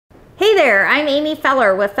Hey there, I'm Amy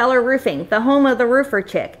Feller with Feller Roofing, the home of the roofer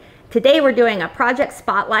chick. Today we're doing a project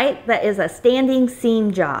spotlight that is a standing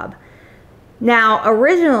seam job. Now,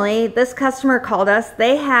 originally, this customer called us.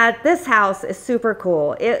 This house is super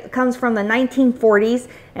cool. It comes from the 1940s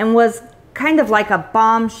and was kind of like a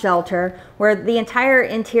bomb shelter where the entire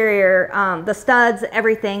interior, the studs,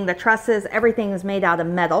 everything, the trusses, everything is made out of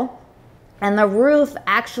metal. And the roof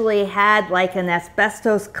actually had like an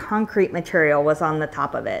asbestos concrete material was on the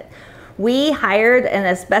top of it. We hired an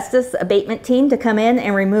asbestos abatement team to come in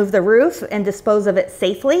and remove the roof and dispose of it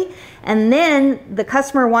safely. And then the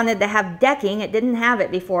customer wanted to have decking. It didn't have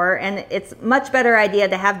it before, and it's a much better idea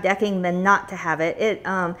to have decking than not to have it.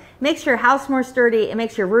 It makes your house more sturdy. It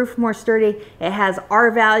makes your roof more sturdy. It has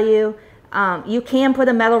R value. You can put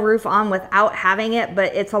a metal roof on without having it,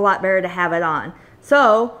 but it's a lot better to have it on.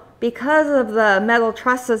 So, because of the metal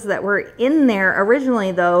trusses that were in there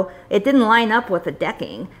originally though, it didn't line up with the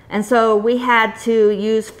decking. And so we had to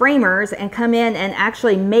use framers and come in and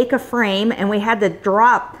actually make a frame, and we had to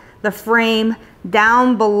drop the frame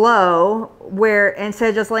down below where instead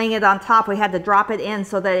of just laying it on top, we had to drop it in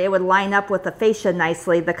so that it would line up with the fascia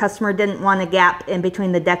nicely. The customer didn't want a gap in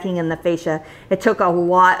between the decking and the fascia. It took a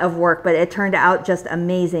lot of work, but it turned out just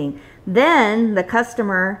amazing. Then the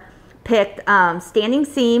customer picked standing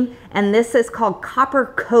seam, and this is called copper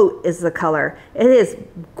coat is the color. It is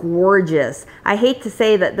gorgeous. I hate to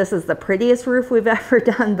say that this is the prettiest roof we've ever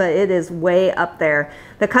done, but it is way up there.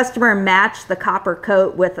 The customer matched the copper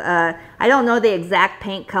coat with I don't know the exact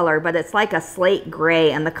paint color, but it's like a slate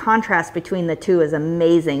gray, and the contrast between the two is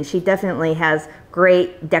amazing. She definitely has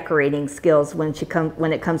great decorating skills when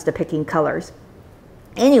it comes to picking colors.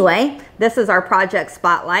 Anyway, this is our project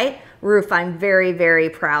spotlight roof I'm very, very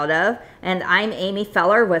proud of. And I'm Amy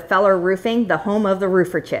Feller with Feller Roofing, the home of the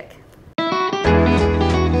roofer chick.